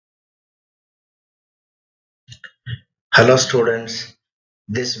Hello students,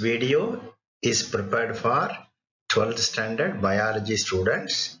 this video is prepared for 12th standard biology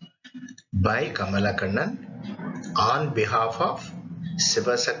students by Kamalakannan on behalf of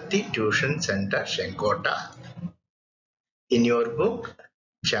Sivasakthi Tuition Center Shenkota. In your book,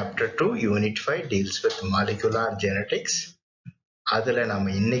 Chapter 2, Unit 5 deals with molecular genetics. அதில்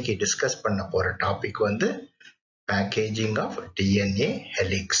நம்ம இன்னைக்கு discuss பண்ண போற topic வந்து packaging of DNA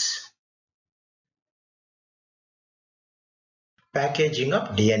helix. Packaging of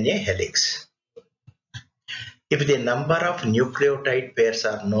DNA helix. If the number of nucleotide pairs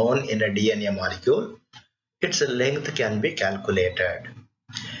are known in a DNA molecule, its length can be calculated.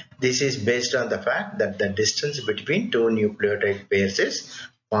 This is based on the fact that the distance between two nucleotide pairs is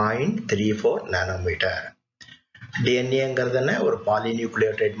 0.34 nanometer. DNA ஒரு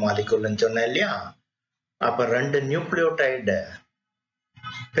polynucleotide molecule சொன்னேன் இல்லையா? அப்ப ரெண்டு nucleotide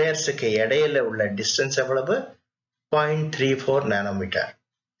பேர்ஸுக்கு இடையில உள்ள distance எவ்வளவு? 0.34 nanometer.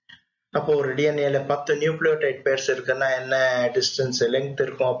 அப்போ ஒரு டிஎன்ஏல 10 நியூக்ளியோடைட் பேர்ஸ் இருக்குன்னா என்ன டிஸ்டன்ஸ் லெங்த்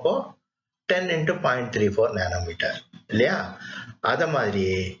இருக்கும்? அப்போ 10 into 0.34 nanometer இல்லையா? அத மாதிரி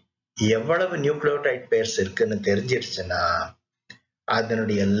எவ்வளவு நியூக்ளியோடைட் பேர்ஸ் இருக்குன்னு தெரிஞ்சிருச்சுன்னா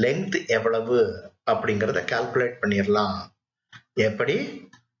அதனுடைய லெங்த் எவ்வளவு அப்படிங்கறத கால்குலேட் பண்ணிடலாம். எப்படி?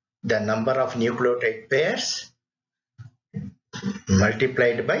 The number of nucleotide pairs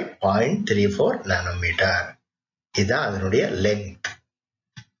multiplied by 0.34 nanometer. இதான் அதனுடைய length.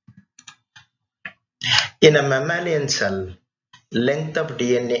 In a mammalian cell, length of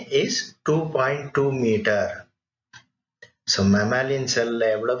DNA is 2.2 meter. So mammalian cell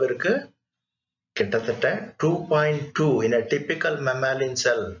எவ்வளவு இருக்கு? கிட்டத்தட்ட 2.2. In a typical mammalian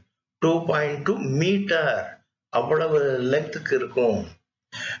cell 2.2 meter அவ்வளவு லெங்த்க்கு இருக்கும்.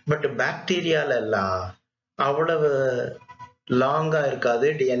 பட் பாக்டீரியால எல்லாம் அவ்வளவு லாங்கா இருக்காது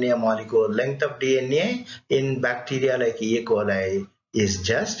DNA molecule. Length of DNA in bacteria like E. coli is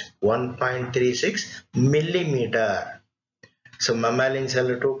just 1.36 millimeter. So mammalian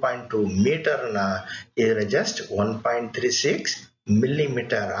cell 2.2 meter na is just 1.36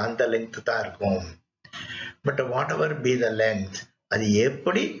 millimeter அந்த length தான் இருக்கும். But whatever be the length, அது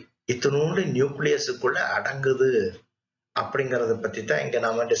எப்படி இத்தனோண்டு நியூக்ளியஸுக்குள்ள அடங்குது அப்படிங்கறத பத்தி தான் இங்க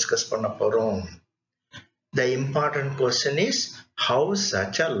நாம டிஸ்கஸ் பண்ண போறோம். The important question is how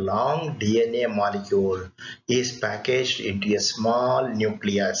such a long DNA molecule is packaged into a small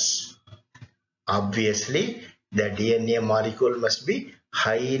nucleus. Obviously, the DNA molecule must be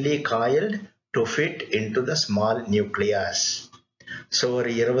highly coiled to fit into the small nucleus. So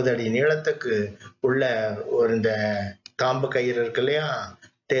ஒரு 20 அடி நீளத்துக்கு உள்ள ஒரு இந்த தாம்பு கயிறு இருக்கு இல்லையா,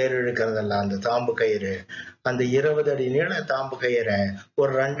 தேர் இழுக்கிறதெல்லாம் அந்த தாம்பு கயிறு, அந்த 20 அடி நீள தாம்பு கயிறை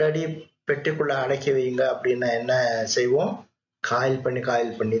ஒரு 2 அடி பெட்டிக்குள்ள அடக்கி வைங்க அப்படின்னா என்ன செய்வோம்? காயில்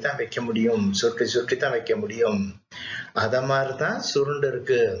பண்ணி தான் வைக்க முடியும், சுற்றி தான் வைக்க முடியும். அத மாதிரிதான் சுருண்டு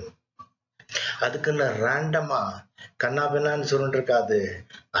இருக்கு. அதுக்குன்னு ரேண்டமா கண்ணாபின்னான்னு சுருண்டு இருக்காது.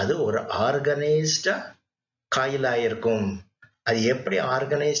 அது ஒரு ஆர்கனைஸ்டா காயில் ஆயிருக்கும். அது எப்படி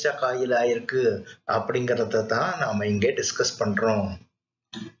ஆர்கனைஸ்டா காயில் ஆயிருக்கு அப்படிங்கறத தான் நாம இங்க டிஸ்கஸ் பண்றோம்.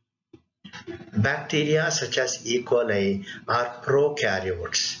 Bacteria such as E. coli are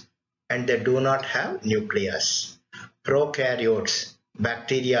prokaryotes and they do not have nucleus. Prokaryotes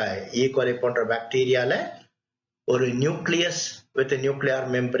bacteria, E. coli போன்ற பாக்டீரியால ஒரு nucleus with nuclear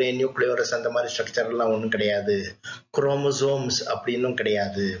membrane, nucleolus அந்த மாதிரி ஸ்ட்ரக்சர் எல்லாம் ஒண்ணும் கிடையாது. குரோமோசோம்ஸ் அப்படின்னும்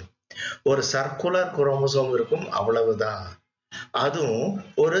கிடையாது. ஒரு சர்க்குலர் குரோமோசோம் இருக்கும், அவ்வளவுதான். அதுவும்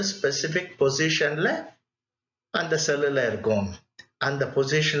ஒரு ஸ்பெசிபிக் பொசிஷன்ல அந்த செல்லுல இருக்கும். அந்த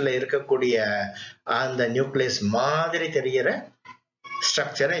பொசிஷன்ல இருக்கக்கூடிய அந்த நியூக்ளியஸ் மாதிரி தெரிகிற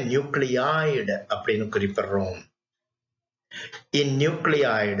ஸ்ட்ரக்சரை நியூக்ளியாய்டு அப்படின்னு குறிப்பிடுறோம். In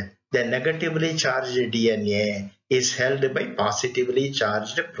nucleoid, the negatively charged DNA is held by positively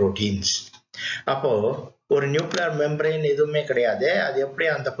charged proteins. அப்போ ஒரு நியூக்ளியர் மெம்பரேன் எதுவுமே கிடையாது. அது எப்படி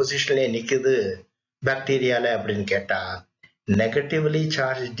அந்த பொசிஷன்ல நிக்குது பாக்டீரியால அப்படின்னு கேட்டா, negatively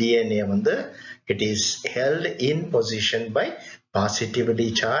charged DNA வந்து it is held in position by positively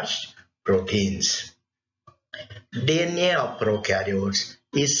charged proteins. DNA of prokaryotes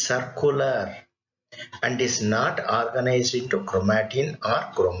is circular and is not organized into chromatin or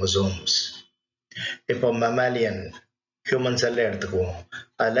chromosomes. இப்போ mammalian human cell எடுத்துக்குவோம்.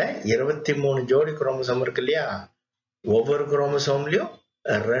 அதுல 23 ஜோடி குரோமோசோம் இருக்கு இல்லையா? ஒவ்வொரு குரோமோசோம்லயும்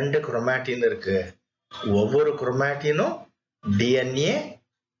 2 குரோமாட்டின் இருக்கு. ஒவ்வொரு குரோமாட்டினும் DNA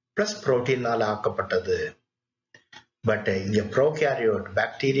பிளஸ் புரோட்டீனால ஆக்கப்பட்டது. பட் இங்க ப்ரோகாரியோட்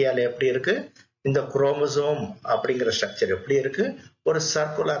பாக்டீரியால எப்படி இருக்கு? இந்த குரோமோசோம் அப்படிங்கிற ஸ்ட்ரக்சர் எப்படி இருக்கு? ஒரு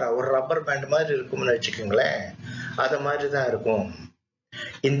சர்க்குலரா ஒரு ரப்பர் பேண்ட் மாதிரி இருக்கும்னு வச்சுக்கோங்களேன். அத மாதிரி தான் இருக்கும்.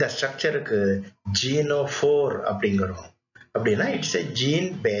 இந்த ஸ்ட்ரக்சருக்கு ஜீனோஃபோர் அப்படிங்கிறோம். அப்படின்னா it's a gene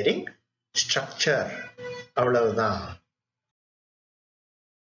bearing structure. அவ்வளவுதான்.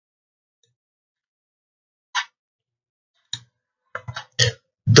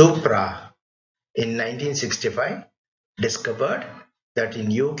 Dupra in 1965 discovered that in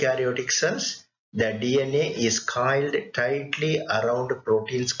eukaryotic cells the DNA is coiled tightly around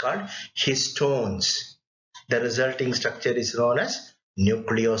proteins called histones. The resulting structure is known as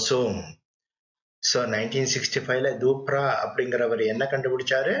nucleosome. So 1965ல தூப்ரா அப்படிங்கிறவர் என்ன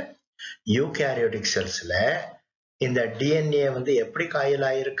கண்டுபிடிச்சாரு? யூகாரியோட்டிக் செல்ஸ்ல இந்த DNA வந்து எப்படி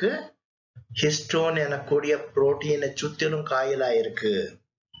காயலாயிருக்கு? Histone எனக்கூடிய புரோட்டீனை சுத்திலும் காயலாயிருக்கு.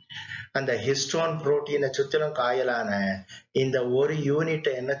 அந்த histone புரோட்டீனை சுத்திலும் காயலான இந்த ஒரு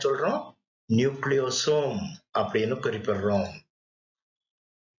யூனிட்டை என்ன சொல்றோம்? நியூக்ளியோசோம் அப்படின்னு குறிப்பிடுறோம்.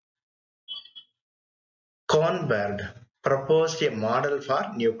 Kornberg proposed a model for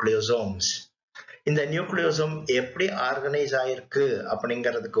nucleosomes. இந்த நியூக்ளியோசோம் எப்படி ஆர்கனைஸ் ஆயிருக்கு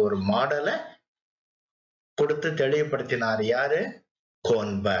அப்படிங்கிறதுக்கு ஒரு மாடலை கொடுத்து தெளிவுபடுத்தினார். யாரு?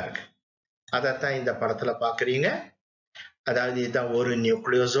 கோன்பர்க். அதைத்தான் இந்த படத்துல பாக்குறீங்க. அதாவது இதுதான் ஒரு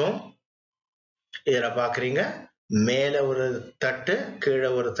நியூக்ளியோசோம். இதுல பாக்குறீங்க, மேல ஒரு தட்டு, கீழே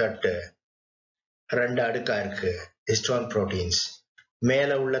ஒரு தட்டு, 2 அடுக்கா இருக்கு ஹிஸ்டோன் புரோட்டீன்ஸ்.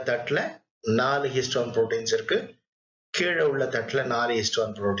 மேல உள்ள தட்டுல 4 ஹிஸ்டோன் புரோட்டீன்ஸ் இருக்கு, கீழே உள்ள தட்டுல 4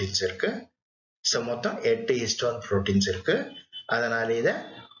 ஹிஸ்டோன் புரோட்டீன்ஸ் இருக்கு. மொத்தம் 8 ஹிஸ்டோன் புரோட்டீன்ஸ் இருக்கு. அதனால இத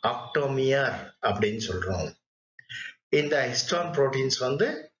ஆக்டோமியர் அப்படின்னு சொல்றோம். இந்த ஹிஸ்டோன் புரோட்டீன்ஸ் வந்து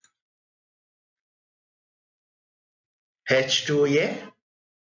H2A,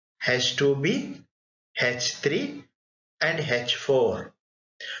 H2B, H3 and H4.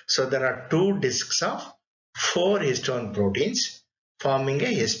 So there are 2 discs of 4 histone proteins forming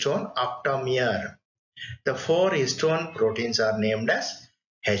a histone octamer. The 4 histone proteins are named as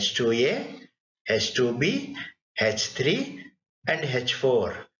H2A, H2B, H3 and H4.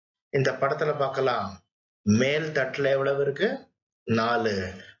 இந்த படத்துல பார்க்கலாம், மேல் தட்டுல எவ்வளவு இருக்கு? 4.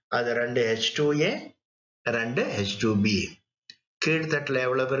 அது 2 H2A, 2 H2B. கீழ் தட்டுல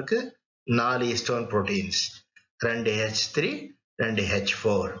எவ்வளவு இருக்கு? 4 ஹிஸ்டோன் புரோட்டீன்ஸ், 2 H3, 2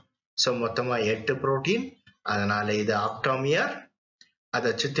 H4. மொத்தமா 8 புரோட்டீன். அதனால இது ஆக்டோமியர்.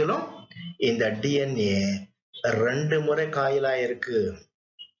 அதை சுத்திலும் இந்த டிஎன்ஏ 2 முறை காயிலா இருக்கு.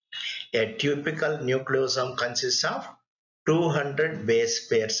 A typical nucleosome consists of 200 base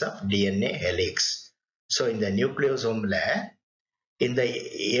pairs of DNA helix. இந்த நியூக்ளியோசோம்ல இந்த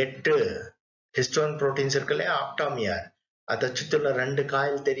 8 ஹிஸ்டோன் புரோட்டீன்ஸ் இருக்குல்ல, ஆக்டோமியர், அதை சுத்தில 2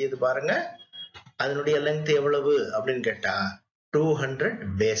 காயில் தெரியுது பாருங்க. அதனுடைய லெங்த் எவ்வளவு அப்படின்னு கேட்டா 200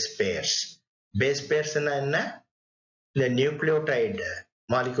 பேஸ் பேர்ஸ். பேஸ் பேர்ஸ்னா என்ன? இந்த நியூக்ளியோடைடு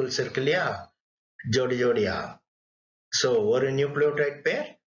மாலிகூல்ஸ் இருக்கு இல்லையா, ஜோடி ஜோடியா. ஒரு நியூக்ளியோடைட் பேர்,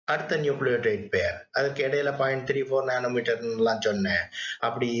 அடுத்த நியூக்ளியோடைட் பேர், அதுக்கு இடையில 0.34 நானோமீட்டர்லாம் சொன்னேன்.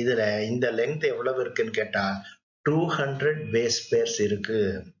 அப்படி இதுல இந்த லெங்த் எவ்வளவு இருக்குன்னு கேட்டா 200 பேஸ் பேர்ஸ் இருக்கு.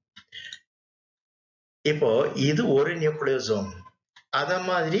 இப்போ இது ஒரு நியூக்ளியோசோம். அத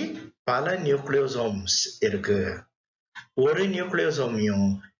மாதிரி பல நியூக்ளியோசோம்ஸ் இருக்கு. ஒரு நியூக்ளியோசோமையும்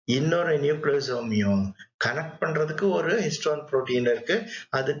இன்னொரு நியூக்ளியோசோமையும் கனெக்ட் பண்றதுக்கு ஒரு ஹிஸ்டோன் புரோட்டீன் இருக்கு.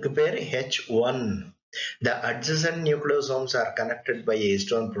 அதுக்கு பேரு H1. The adjacent nucleosomes are connected by a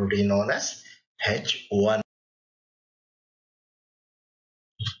histone protein known as H1.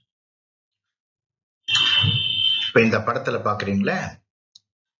 இப்ப இந்த படத்துல பாக்குறீங்களா,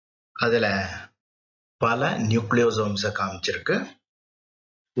 அதுல பல நியூக்ளியோசோம்ஸ் காமிச்சிருக்கு.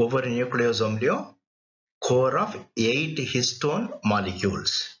 ஒவ்வொரு நியூக்ளியோசோம்லயும் core of 8 histone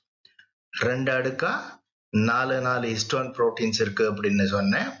molecules, 2 அடுக்கா 4 histone proteins இருக்கு அப்படின்னு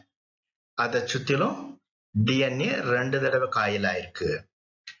சொன்னேன். அதை சுத்திலும் டிஎன்ஏ 2 தடவை காயலாயிருக்கு.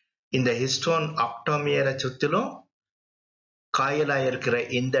 இந்த ஹிஸ்டோன் ஆக்டோமியரை சுத்திலும் காயலாயிருக்கிற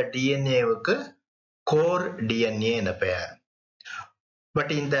இந்த டிஎன்ஏவுக்கு கோர் டிஎன்ஏ என பெயர்.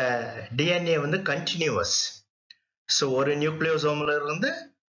 பட் இந்த டிஎன்ஏ வந்து கண்டினியூவஸ். ஒரு நியூக்ளியோசோம்ல இருந்து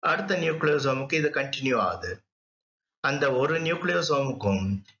அடுத்த நியூக்ளியோசோமுக்கு இது கண்டினியூ ஆகுது. அந்த ஒரு நியூக்ளியோசோமுக்கும்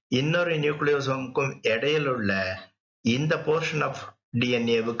இன்னொரு நியூக்ளியோசோமுக்கும் இடையில் உள்ள இந்த போர்ஷன் ஆஃப்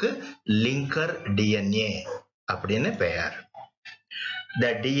டிஎன்ஏவுக்கு லிங்கர் டிஎன்ஏ அப்படின்னு பெயர்.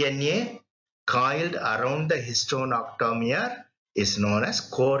 The DNA coiled around the histone octamer is known as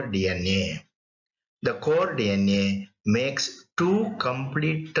core DNA. The core DNA makes 2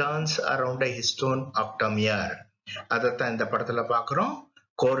 complete turns around a histone octamer. அதைத்தான் இந்த படத்துல பார்க்கிறோம்.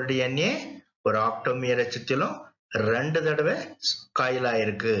 கோர் டிஎன்ஏ ஒரு ஆக்டோமியரை சுத்திலும் 2 தடவை காயிலா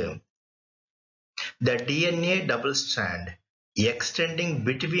இருக்கு. The DNA double strand extending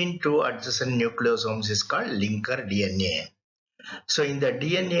between 2 adjacent nucleosomes is called linker DNA. So இந்த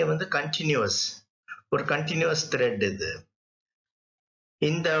DNA வந்து ஒரு continuous thread இது.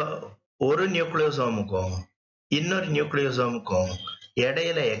 இந்த ஒரு நியூக்ளியோசோமுக்கும் இன்னொரு நியூக்ளியோசோமுக்கும்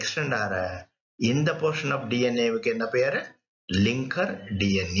இடையில எக்ஸ்டெண்ட் ஆற இந்த போர்ஷன் ஆஃப் டிஎன்ஏவுக்கு என்ன பேரு? Linker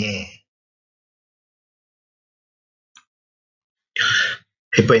DNA.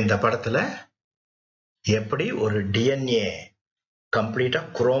 இப்ப இந்த படத்துல எப்படி ஒரு டிஎன்ஏ கம்ப்ளீட்டா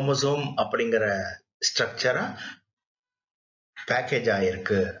குரோமோசோம் அப்படிங்கிற ஸ்ட்ரக்சரா பேக்கேஜ்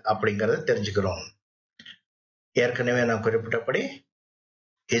ஆயிருக்கு அப்படிங்கறத தெரிஞ்சுக்கிறோம். ஏற்கனவே நான் குறிப்பிட்டபடி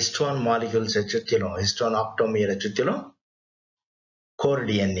histone molecules சுத்திலும், histone ஆக்டோமியரை சுத்திலும் core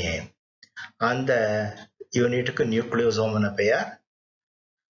DNA, அந்த யூனிட்டுக்கு நியூக்ளியோசோம்னு பெயர்.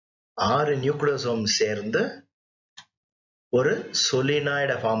 6 நியூக்ளியோசோம் சேர்ந்து ஒரு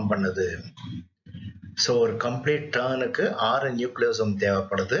சொலினாய்டை ஃபார்ம் பண்ணுது. ஸோ ஒரு கம்ப்ளீட் டர்னுக்கு 6 நியூக்ளியோசோம்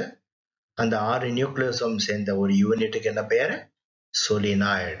தேவைப்படுது. அந்த 6 நியூக்ளியோசோம் சேர்ந்த ஒரு யூனிட்டுக்கு என்ன பெயர்?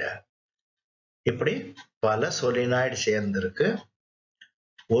 சொலினாய்டு. இப்படி பல சொலினாய்டு சேர்ந்திருக்கு.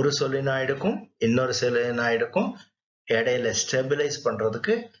 ஒரு சொலினாய்டுக்கும் இன்னொரு சொலினாய்டுக்கும் இடையில ஸ்டெபிலைஸ்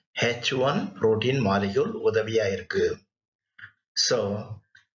பண்றதுக்கு H1 புரோட்டீன் மாலிகூல் உதவியா இருக்கு. ஸோ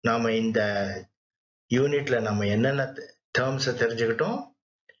நாம இந்த யூனிட்ல நம்ம என்னென்ன டேர்ம்ஸ் தெரிஞ்சுக்கிட்டோம்?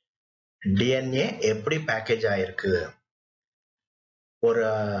 டிஎன்ஏ எப்படி பேக்கேஜ் ஆயிருக்கு, ஒரு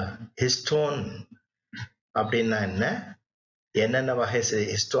ஹிஸ்டோன் அப்படின்னா என்ன, என்னென்ன வகை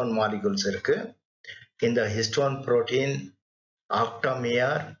ஹிஸ்டோன் மாலிகூல்ஸ் இருக்கு, இந்த ஹிஸ்டோன் புரோட்டீன்,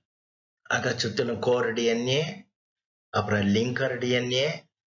 ஆக்டோமியர், அதை சுத்திலும் கோர் டிஎன்ஏ, அப்புறம் லிங்கர் டிஎன்ஏ,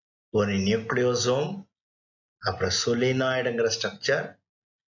 ஒரு நியூக்ளியோசோம், அப்புறம் சொலினாய்டுங்கிற ஸ்ட்ரக்சர்,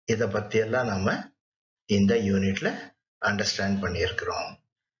 இதை பத்தி எல்லாம் நம்ம இந்த யூனிட்ல அண்டர்ஸ்டாண்ட் பண்ணியிருக்கிறோம்.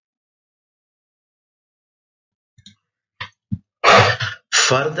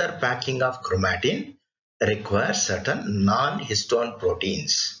 Further packing of chromatin requires certain non-histone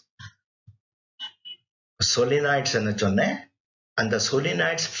proteins. Solenoids என்ன சொன்னேன், அந்த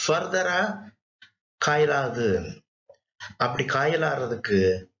solenoids further-ஆ காயலாது. அப்படி காயலாறதுக்கு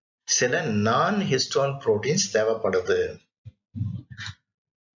சில non-histone proteins தேவைப்படுது.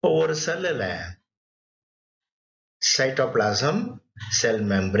 ஒரு செல்லுல சைட்டோபிளாசம், செல்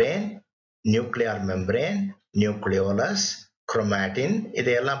membrane, nuclear membrane, nucleolus, chromatin,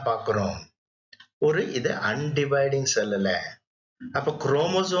 இதையெல்லாம் பார்க்கிறோம். இது அன்டிவைடிங் செல்லுல. அப்ப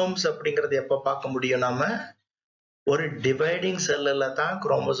குரோமோசோம்ஸ் அப்படிங்கறது எப்ப பார்க்க முடியும்? நாம ஒரு டிவைடிங் செல்லுல தான்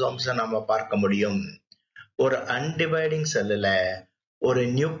குரோமோசோம்ஸ் நாம பார்க்க முடியும். ஒரு அன்டிவைடிங் செல்லுல ஒரு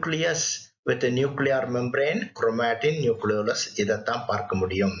nucleus with nuclear membrane, chromatin, nucleolus, இதைத்தான் பார்க்க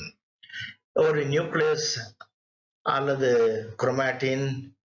முடியும். ஒரு நியூக்ளியஸ் அல்லது குரோமாட்டின்,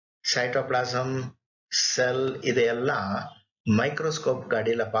 சைட்டோபிளாசம், செல், இதையெல்லாம் மைக்ரோஸ்கோப்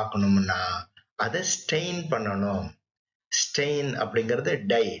அடியில பார்க்கணும்னா அதை ஸ்டெயின் பண்ணணும். ஸ்டெயின் அப்படிங்கிறது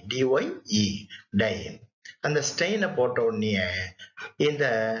டை, டிஒய்இ, டை. அந்த ஸ்டெயினை போட்ட உடனே இந்த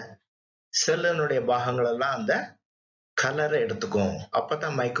செல்லினுடைய பாகங்கள் எல்லாம் அந்த கலரை எடுத்துக்கும்.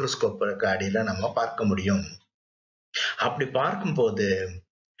 அப்பதான் மைக்ரோஸ்கோப் அடியில நம்ம பார்க்க முடியும். அப்படி பார்க்கும்போது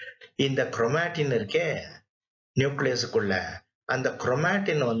இந்த குரோமாட்டின் இருக்கே நியூக்ளியஸுக்குள்ள, அந்த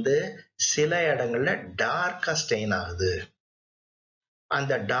குரோமாட்டின் சில இடங்கள்ல டார்க்கா ஸ்டெயின் ஆகுது.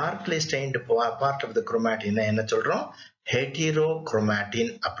 அந்த darkly stained part of the chromatin என்ன சொல்றோம்? ஹெட்டிரோ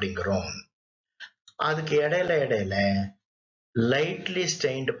குரோமாட்டின் அப்படிங்கிறோம். அதுக்கு இடையில லைட்லி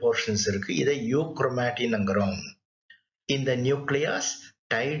ஸ்டெயின்டு போர்ஷன்ஸ் இருக்கு. இதை யூக்ரோமாட்டின்ங்கிறோம். இந்த nucleus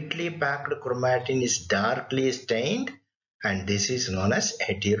tightly packed chromatin is darkly stained and this is known as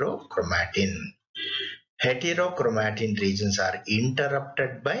heterochromatin. Heterochromatin regions are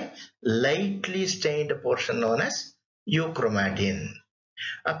interrupted by lightly stained portion known as euchromatin.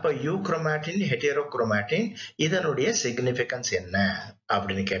 அப்ப யூக்ரோமாட்டின், ஹெட்டரோக்ரோமாட்டின், இதனுடைய சிக்னிபிகன்ஸ் என்ன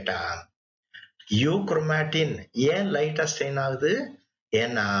அப்படின்னு கேட்டா, யூக்ரோமாட்டின் ஏன் லைட்டா ஸ்டெயின் ஆகுது?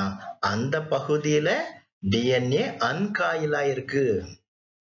 ஏன்னா அந்த பகுதியில டிஎன்ஏ அன்காயிலா இருக்கு.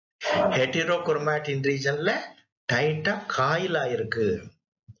 ஹெட்டரோக்ரோமாட்டின் ரீஜன்ல டைட்டா காயிலா இருக்கு.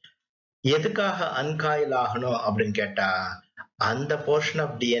 எதுக்காக அன்காயில் ஆகணும் அப்படின்னு கேட்டா, அந்த போர்ஷன்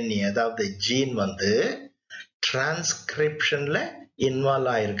ஆஃப் டிஎன்ஏ, அதாவது ஜீன் டிரான்ஸ்கிரிப்ஷன்ல இன்வால்வ்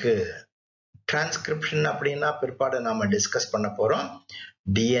ஆயிருக்கு. டிரான்ஸ்கிரிப்ஷன் அப்படின்னா பிற்பாடு நாம டிஸ்கஸ் பண்ண போறோம்.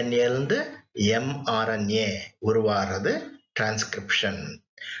 டிஎன்ஏ இருந்து எம்ஆர்என்ஏ உருவாகிறது டிரான்ஸ்கிரிப்ஷன்.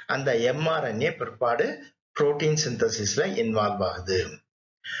 அந்த எம்ஆர்என்ஏ பிற்பாடு புரோட்டீன் சிந்தசிஸ்ல இன்வால்வ் ஆகுது.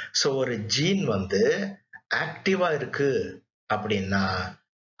 ஸோ ஒரு ஜீன் ஆக்டிவா இருக்கு அப்படின்னா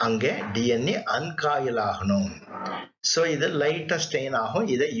அங்க டிஎன்ஏ அன்காயில் ஆகணும். ஸோ இது லைட்டா ஸ்டெயின் ஆகும்.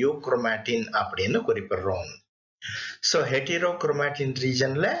 இதை யூக்ரோமாட்டின் அப்படின்னு குறிப்பிடுறோம். ஸோ ஹெட்டரோக்ரோமாட்டின்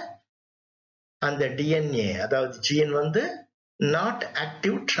ரீஜன்ல அந்த டிஎன்ஏ, அதாவது gene not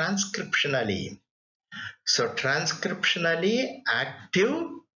active transcriptionally. So transcriptionally active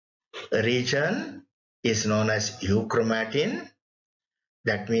region is known as euchromatin.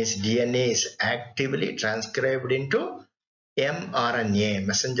 That means DNA is actively transcribed into mRNA,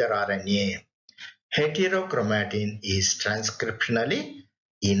 messenger RNA. Heterochromatin is transcriptionally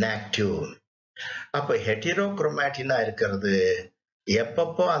inactive. அப்போ ஹெட்டிரோக்ரோமேட்டினா இருக்கிறது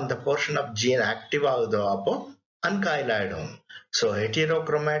எப்பப்போ அந்த போர்ஷன் ஆஃப் ஜீன் ஆக்டிவ் ஆகுதோ அப்போ அன்காயில் ஆயிடும். So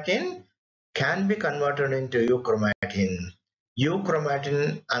ஹெட்டிரோக்ரோமேட்டின் can be converted into euchromatin. Euchromatin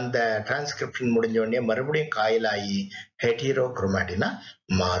அந்த transcription முடிஞ்ச உடனே மறுபடியும் காயிலாகி ஹெட்டிரோக்ரோமேட்டினா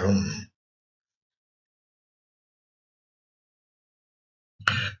மாறும்.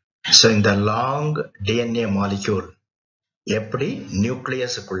 ஸோ இந்த லாங் டிஎன்ஏ மாலிக்யூல் எப்படி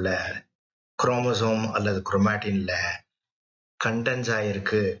நியூக்ளியஸுக்குள்ள குரோமோசோம் அல்லது குரோமாட்டின்ல கண்டென்ஸ்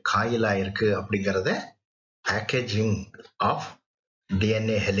ஆயிருக்கு, காயில் ஆயிருக்கு அப்படிங்கிறத பேக்கேஜிங் ஆஃப்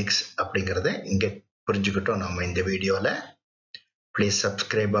டிஎன்ஏ ஹெலிக்ஸ் அப்படிங்கிறத இங்கே புரிஞ்சுக்கிட்டோம் நம்ம இந்த வீடியோவில். Please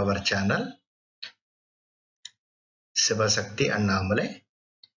subscribe our channel Sivasakthi Annamalai.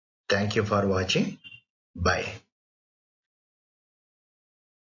 Thank you for watching. Bye.